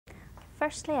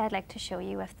Firstly, I'd like to show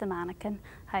you with the mannequin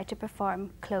how to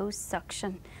perform closed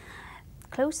suction.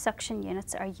 Closed suction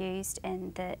units are used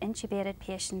in the intubated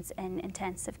patients in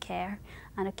intensive care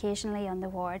and occasionally on the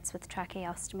wards with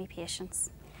tracheostomy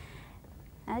patients.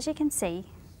 As you can see,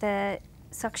 the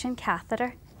suction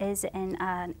catheter is in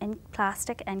a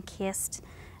plastic encased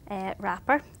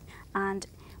wrapper, and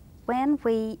when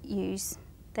we use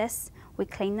this, we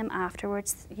clean them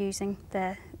afterwards using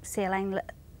the saline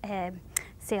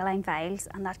vials,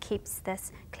 and that keeps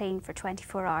this clean for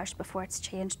 24 hours before it's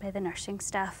changed by the nursing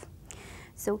staff.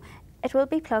 So it will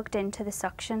be plugged into the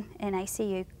suction in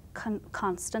ICU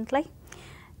constantly,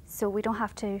 so we don't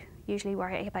have to usually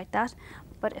worry about that.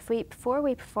 But before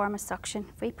we perform a suction,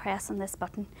 if we press on this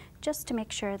button just to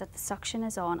make sure that the suction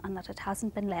is on and that it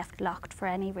hasn't been left locked for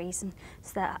any reason,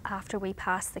 so that after we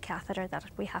pass the catheter that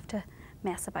we have to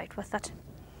mess about with it.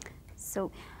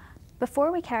 So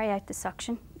before we carry out the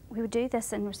suction, we would do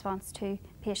this in response to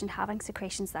patient having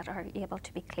secretions that are able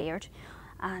to be cleared,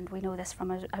 and we know this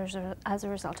from as a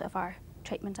result of our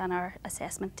treatment and our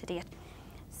assessment to date.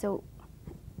 So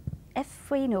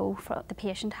if we know the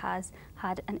patient has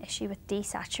had an issue with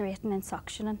desaturating and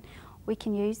suctioning, we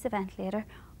can use the ventilator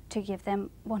to give them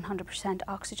 100%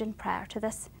 oxygen prior to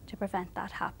this to prevent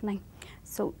that happening.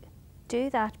 So do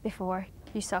that before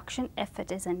you suction if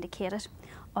it is indicated,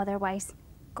 otherwise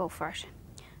go for it.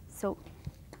 So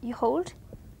you hold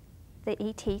the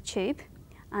ET tube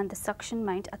and the suction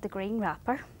mount at the green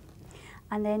wrapper,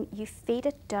 and then you feed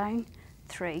it down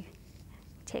through,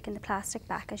 taking the plastic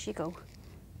back as you go,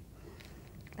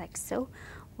 like so.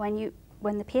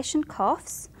 When the patient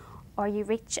coughs or you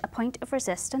reach a point of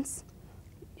resistance,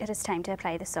 it is time to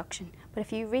apply the suction. But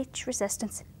if you reach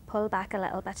resistance, pull back a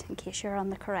little bit in case you're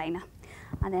on the carina,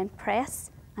 and then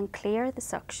press and clear the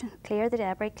suction, clear the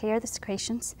debris, clear the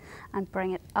secretions, and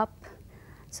bring it up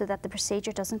so that the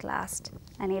procedure doesn't last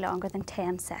any longer than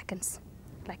 10 seconds,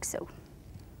 like so.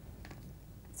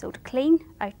 So to clean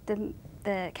out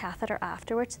the catheter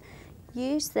afterwards,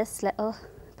 use this little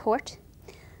port,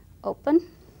 open,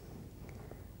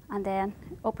 and then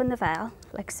open the valve,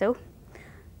 like so,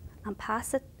 and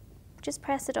pass it, just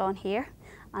press it on here,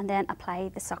 and then apply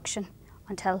the suction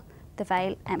until the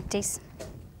vial empties.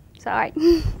 Sorry.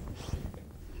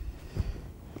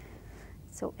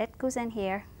 So it goes in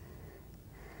here,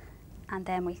 and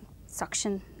then we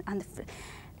suction, and the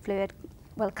fluid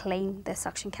will clean the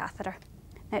suction catheter.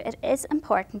 Now it is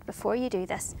important before you do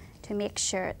this to make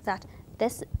sure that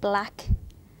this black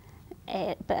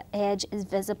edge is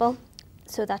visible,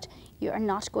 so that you are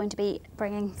not going to be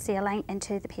bringing saline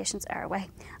into the patient's airway,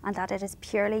 and that it is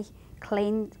purely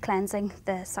cleansing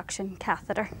the suction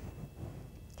catheter.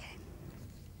 Okay.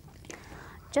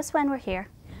 Just when we're here,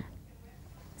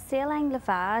 saline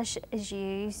lavage is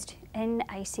used in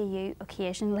ICU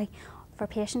occasionally for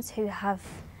patients who have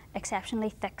exceptionally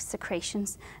thick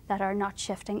secretions that are not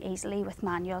shifting easily with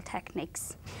manual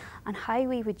techniques. And how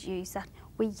we would use that,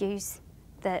 we use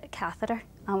the catheter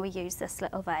and we use this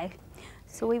little vial.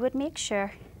 So we would make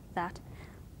sure that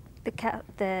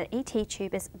the ET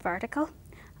tube is vertical,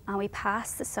 and we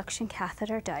pass the suction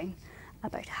catheter down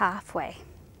about halfway.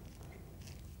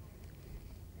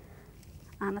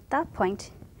 And at that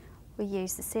point, we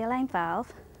use the saline vial,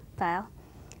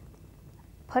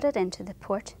 put it into the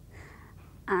port,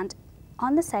 and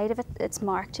on the side of it, it's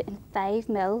marked in 5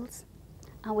 mils,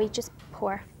 and we just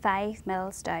pour 5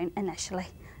 mils down initially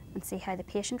and see how the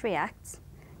patient reacts.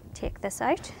 Take this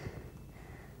out,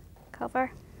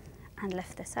 cover, and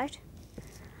lift this out,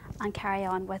 and carry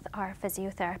on with our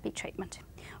physiotherapy treatment.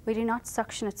 We do not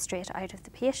suction it straight out of the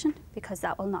patient because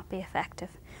that will not be effective.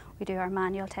 We do our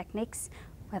manual techniques,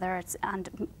 whether it's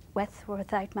with or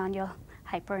without manual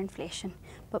hyperinflation,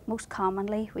 but most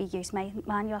commonly we use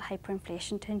manual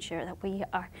hyperinflation to ensure that we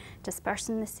are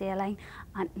dispersing the saline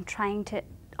and trying to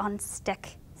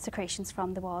unstick secretions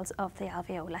from the walls of the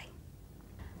alveoli.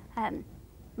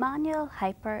 Manual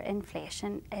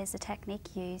hyperinflation is a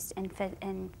technique used in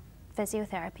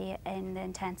physiotherapy in the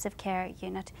intensive care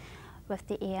unit with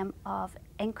the aim of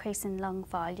increasing lung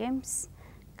volumes,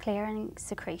 clearing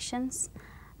secretions,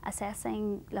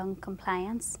 assessing lung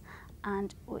compliance,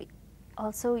 and we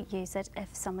also use it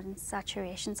if someone's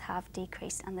saturations have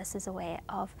decreased, and this is a way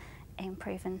of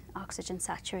improving oxygen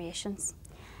saturations.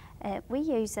 We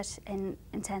use it in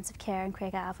intensive care in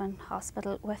Craigavon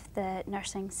Hospital with the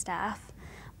nursing staff,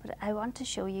 but I want to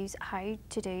show you how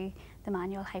to do the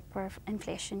manual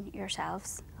hyperinflation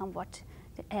yourselves and what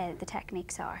the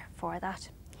techniques are for that.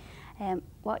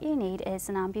 What you need is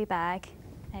an ambu bag,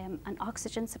 an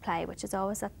oxygen supply, which is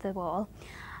always at the wall,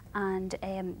 and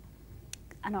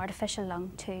an artificial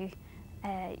lung to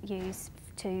use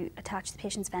to attach the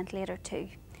patient's ventilator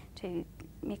to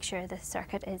make sure the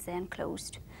circuit is then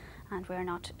closed and we're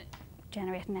not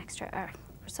generating extra air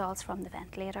results from the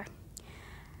ventilator.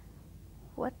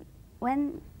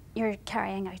 When you're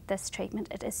carrying out this treatment,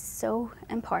 it is so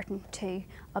important to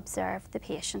observe the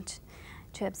patient,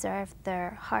 to observe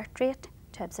their heart rate,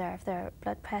 to observe their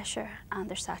blood pressure and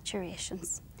their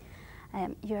saturations.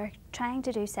 You're trying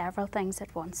to do several things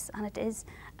at once, and it is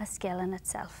a skill in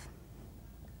itself.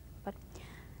 But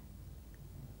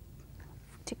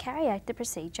to carry out the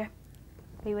procedure,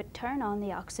 we would turn on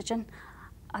the oxygen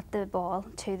at the ball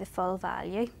to the full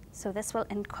value, so this will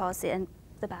cause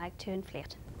the bag to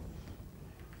inflate.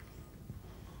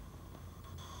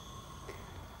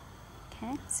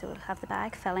 Okay, so we'll have the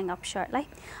bag filling up shortly,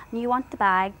 and you want the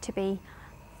bag to be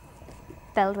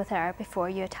filled with air before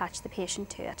you attach the patient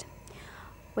to it.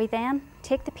 We then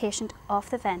take the patient off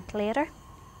the ventilator,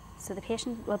 so the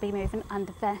patient will be moving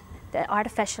and the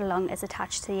artificial lung is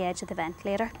attached to the edge of the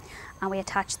ventilator, and we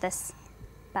attach this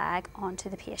bag onto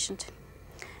the patient.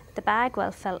 The bag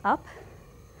will fill up,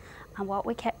 and what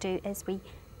we do is we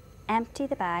empty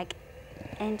the bag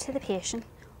into the patient,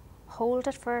 hold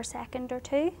it for a second or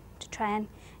two to try and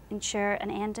ensure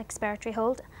an end expiratory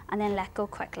hold, and then let go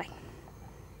quickly.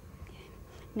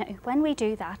 Now, when we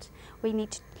do that, we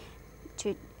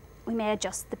may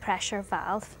adjust the pressure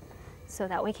valve so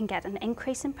that we can get an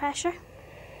increase in pressure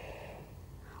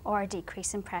or a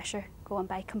decrease in pressure going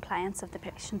by compliance of the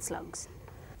patient's lungs.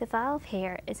 The valve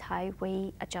here is how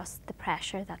we adjust the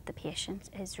pressure that the patient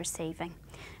is receiving.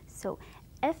 So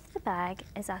if the bag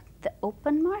is at the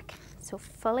open mark, so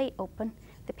fully open,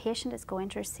 the patient is going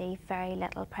to receive very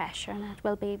little pressure, and it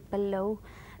will be below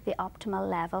the optimal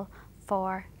level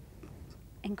for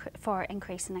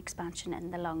increasing expansion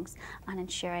in the lungs and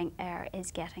ensuring air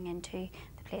is getting into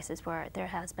the places where there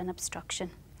has been obstruction.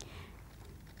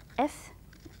 If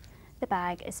the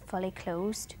bag is fully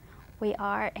closed, we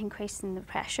are increasing the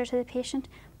pressure to the patient,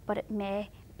 but it may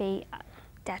be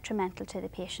detrimental to the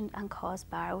patient and cause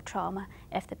barotrauma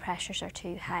if the pressures are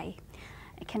too high.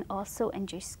 It can also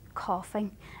induce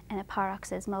coughing in a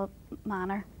paroxysmal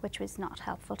manner, which was not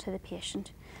helpful to the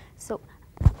patient. So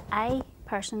I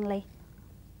personally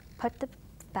put the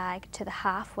bag to the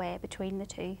halfway between the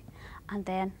two and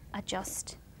then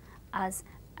adjust as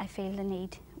I feel the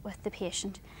need with the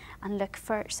patient, and look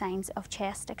for signs of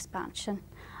chest expansion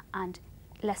and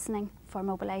listening for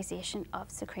mobilisation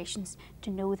of secretions to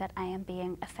know that I am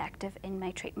being effective in my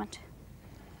treatment.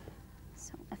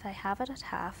 So if I have it at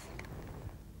half,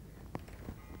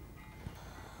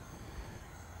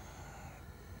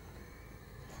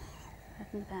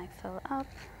 letting the bag fill up,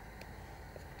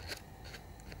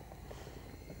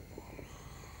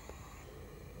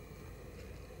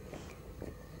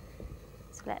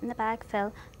 letting the bag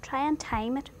fill, try and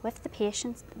time it with the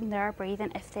patients and their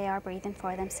breathing if they are breathing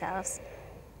for themselves.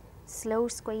 Slow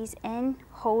squeeze in,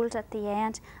 hold at the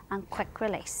end, and quick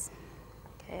release.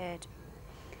 Good.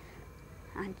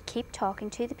 And keep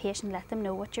talking to the patient, let them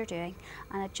know what you're doing,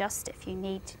 and adjust if you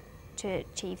need to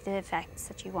achieve the effects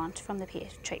that you want from the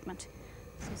treatment.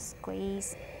 So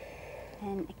squeeze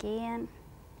in again,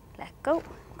 let go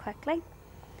quickly.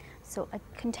 So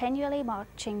continually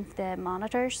watching the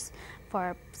monitors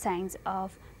for signs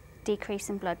of decrease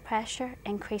in blood pressure,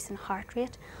 increase in heart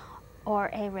rate,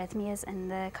 or arrhythmias in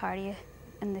the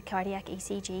cardiac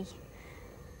ECG.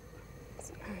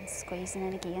 And squeezing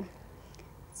in again.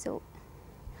 So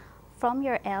from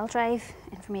your L drive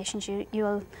information, you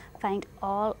will find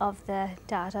all of the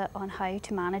data on how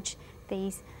to manage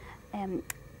these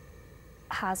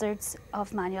hazards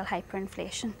of manual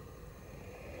hyperinflation.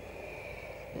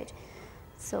 Good.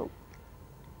 So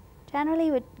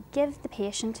generally would give the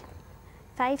patient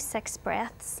 5-6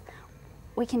 breaths.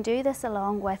 We can do this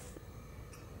along with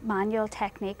manual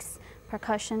techniques,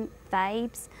 percussion,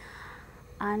 vibes,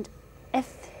 and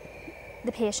if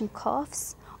the patient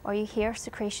coughs or you hear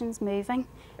secretions moving,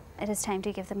 it is time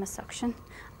to give them a suction,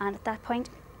 and at that point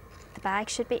the bag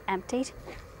should be emptied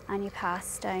and you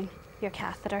pass down your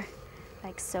catheter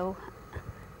like so.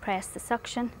 Press the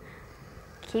suction,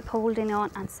 keep holding on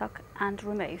and suck and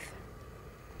remove.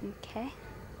 Okay.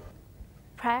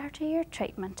 Prior to your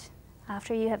treatment,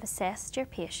 after you have assessed your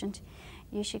patient,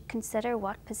 you should consider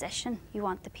what position you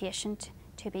want the patient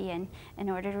to be in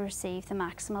order to receive the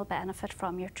maximal benefit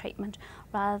from your treatment,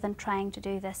 rather than trying to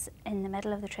do this in the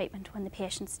middle of the treatment when the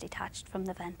patient's detached from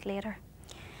the ventilator.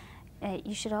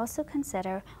 You should also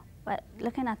consider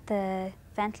looking at the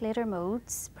ventilator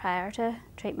modes prior to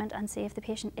treatment and see if the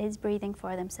patient is breathing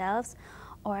for themselves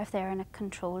or if they're in a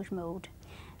controlled mode.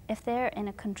 If they're in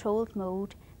a controlled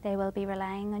mode, they will be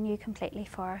relying on you completely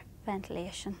for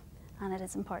ventilation, and it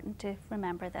is important to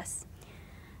remember this.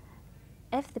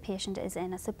 If the patient is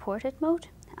in a supported mode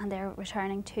and they're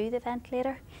returning to the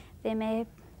ventilator, they may,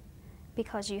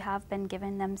 because you have been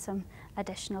giving them some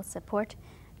additional support,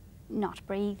 not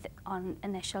breathe on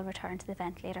initial return to the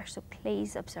ventilator, so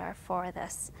please observe for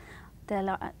this.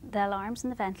 The alarms in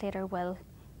the ventilator will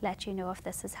let you know if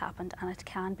this has happened, and it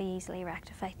can be easily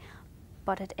rectified,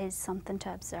 but it is something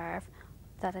to observe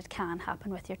that it can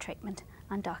happen with your treatment,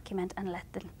 and document and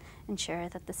let them ensure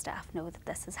that the staff know that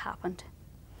this has happened.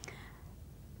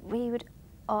 We would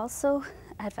also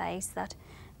advise that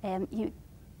you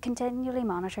continually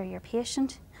monitor your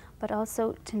patient, but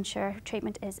also to ensure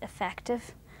treatment is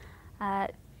effective.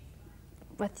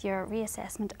 With your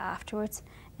reassessment afterwards,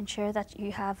 ensure that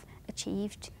you have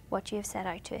achieved what you have set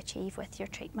out to achieve with your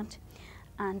treatment.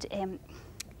 And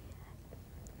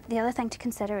the other thing to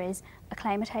consider is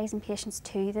acclimatising patients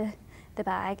to the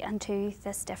bag and to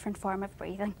this different form of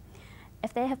breathing.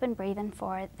 If they have been breathing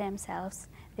for themselves,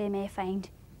 they may find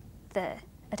the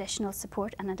additional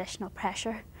support and additional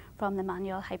pressure from the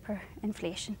manual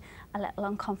hyperinflation a little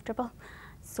uncomfortable.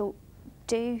 So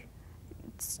do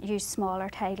use smaller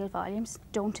tidal volumes.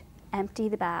 Don't empty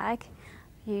the bag.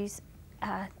 Use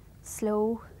a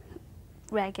slow,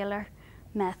 regular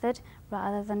method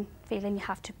rather than feeling you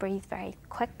have to breathe very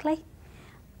quickly,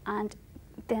 and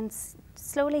then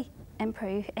slowly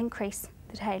increase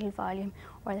the tidal volume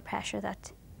or the pressure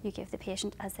that you give the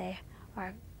patient as they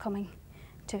are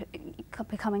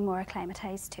becoming more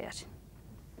acclimatised to it.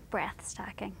 Breath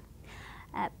stacking.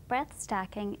 Breath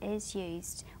stacking is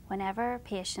used whenever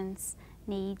patients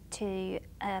need to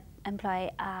employ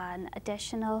an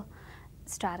additional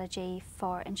strategy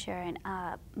for ensuring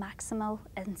a maximal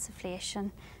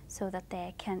insufflation so that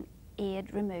they can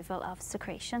aid removal of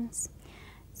secretions.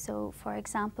 So, for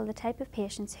example, the type of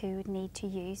patients who would need to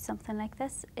use something like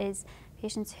this is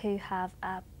patients who have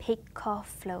a peak cough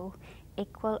flow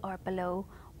equal or below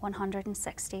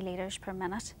 160 litres per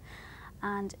minute,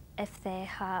 and if they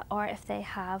have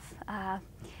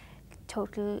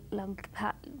total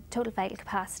vital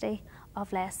capacity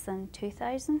of less than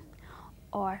 2,000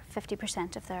 or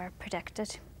 50% of their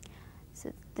predicted.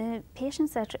 So the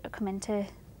patients that come into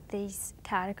these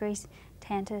categories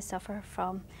tend to suffer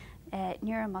from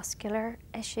neuromuscular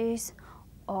issues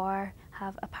or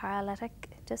have a paralytic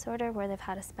disorder where they've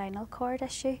had a spinal cord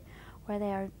issue, where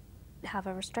they have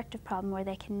a restrictive problem where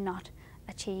they cannot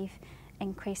achieve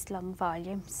increased lung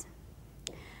volumes.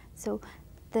 So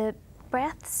the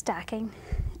breath stacking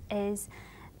is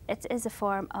a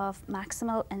form of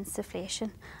maximal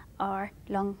insufflation or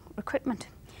lung recruitment,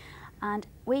 and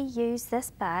we use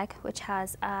this bag which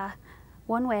has a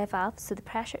one-way valve, so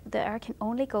the air can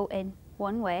only go in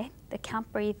one way. The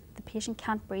patient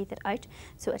can't breathe it out,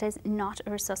 so it is not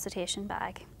a resuscitation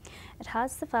bag. It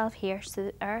has the valve here, so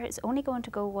the air is only going to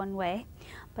go one way,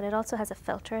 but it also has a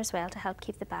filter as well to help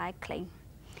keep the bag clean.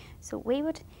 So we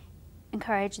would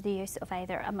encourage the use of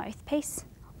either a mouthpiece,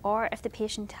 or if the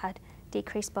patient had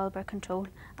decreased bulbar control,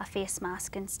 a face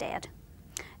mask instead.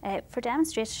 For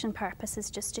demonstration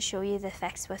purposes, just to show you the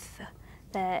effects with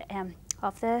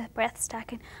of the breath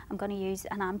stacking, I'm going to use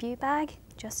an ambu bag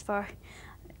just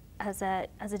as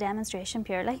a demonstration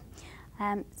purely.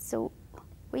 So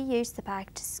we use the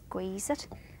bag to squeeze it,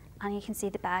 and you can see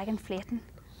the bag inflating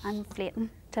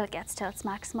till it gets to its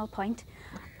maximal point,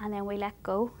 and then we let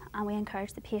go, and we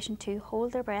encourage the patient to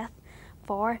hold their breath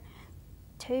for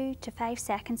 2 to 5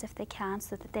 seconds if they can,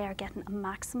 so that they are getting a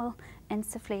maximal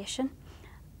insufflation,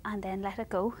 and then let it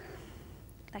go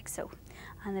like so,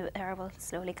 and the air will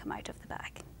slowly come out of the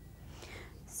bag.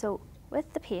 So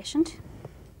with the patients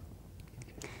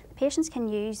can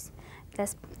use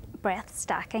this breath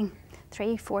stacking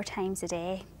 3-4 times a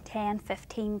day,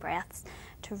 10-15 breaths,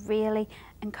 to really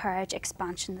encourage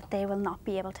expansion that they will not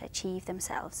be able to achieve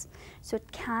themselves. So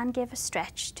it can give a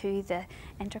stretch to the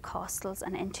intercostals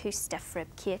and into stiff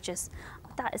rib cages.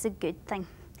 That is a good thing,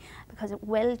 because it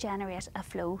will generate a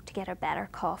flow to get a better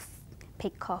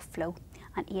peak cough flow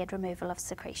and aid removal of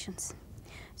secretions.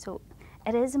 So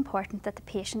it is important that the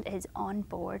patient is on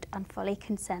board and fully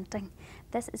consenting.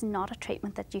 This is not a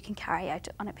treatment that you can carry out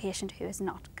on a patient who is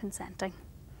not consenting.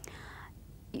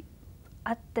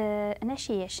 At the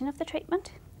initiation of the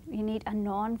treatment, you need a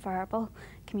non-verbal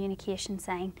communication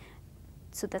sign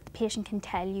so that the patient can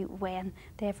tell you when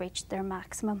they have reached their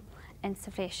maximum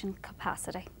insufflation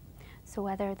capacity. So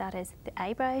whether that is the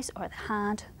eyebrows or the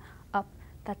hand up,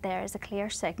 that there is a clear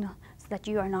signal so that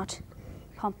you are not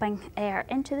pumping air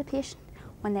into the patient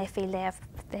when they feel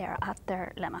they are at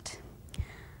their limit.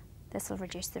 This will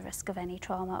reduce the risk of any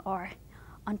trauma or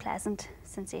unpleasant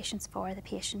sensations for the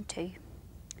patient too.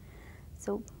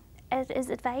 So it is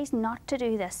advised not to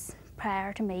do this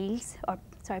prior to meals, or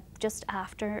sorry, just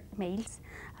after meals,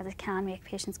 as it can make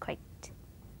patients quite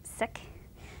sick.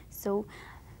 So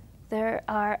there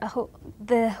are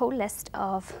the whole list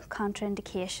of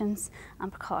contraindications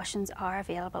and precautions are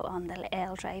available on the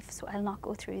L drive, so I'll not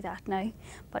go through that now,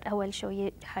 but I will show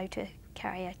you how to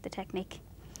carry out the technique.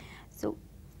 So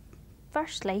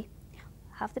firstly,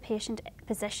 have the patient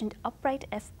positioned upright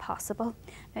if possible.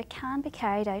 Now, it can be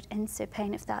carried out in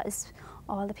supine if that is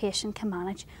all the patient can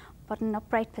manage, but an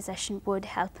upright position would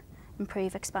help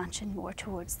improve expansion more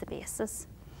towards the bases.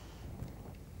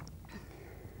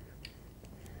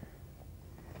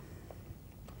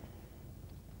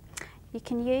 You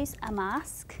can use a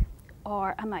mask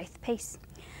or a mouthpiece.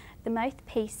 The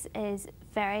mouthpiece is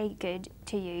very good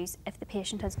to use if the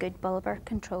patient has good bulbar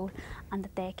control and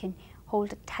that they can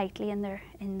hold it tightly in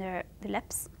their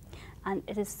lips. And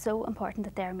it is so important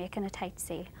that they're making a tight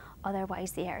seal,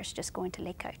 otherwise the air is just going to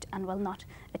leak out and will not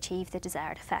achieve the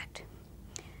desired effect.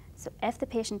 So if the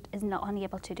patient is not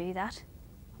unable to do that,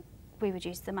 we would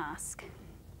use the mask.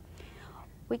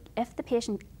 If the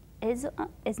patient is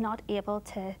not able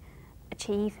to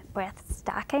achieve breath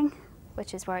stacking,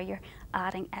 which is where you're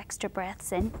adding extra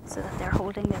breaths in so that they're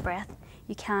holding their breath,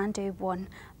 you can do one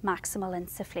maximal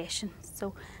insufflation,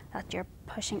 so that you're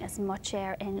pushing as much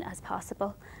air in as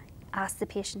possible. Ask the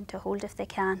patient to hold if they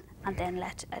can and then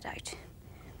let it out.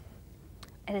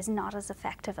 It is not as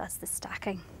effective as the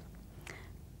stacking.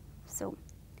 So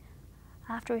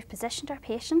after we've positioned our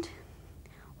patient,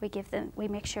 we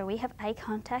make sure we have eye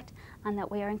contact and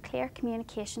that we are in clear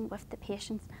communication with the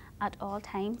patients at all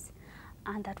times,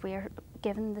 and that we are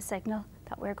given the signal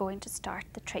that we're going to start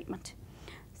the treatment.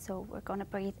 So we're going to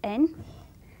breathe in,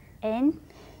 and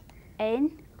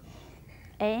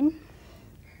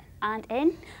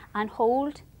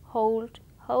hold, hold,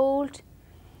 hold,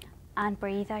 and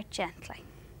breathe out gently.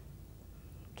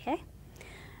 Okay?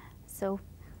 So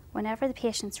whenever the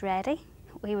patient's ready,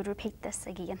 we would repeat this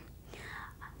again.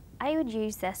 I would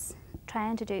use this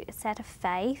trying to do a set of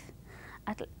 5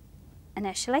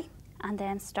 initially, and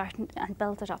then starting and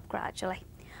build it up gradually.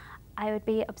 I would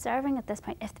be observing at this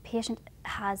point if the patient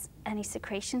has any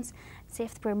secretions, see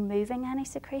if we're moving any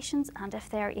secretions and if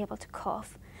they're able to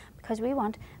cough, because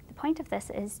the point of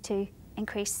this is to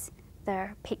increase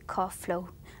their peak cough flow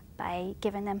by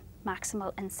giving them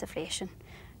maximal insufflation.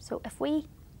 So if we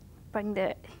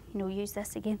use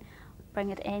this again, bring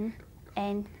it in,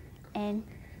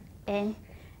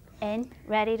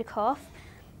 ready to cough,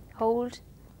 hold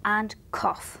and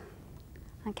cough,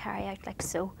 and carry out like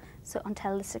so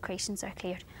until the secretions are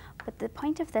cleared. But the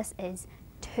point of this is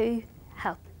to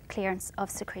help clearance of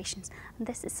secretions, and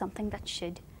this is something that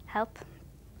should help.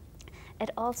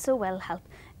 It also will help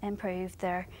improve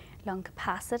their lung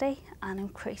capacity and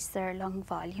increase their lung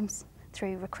volumes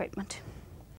through recruitment.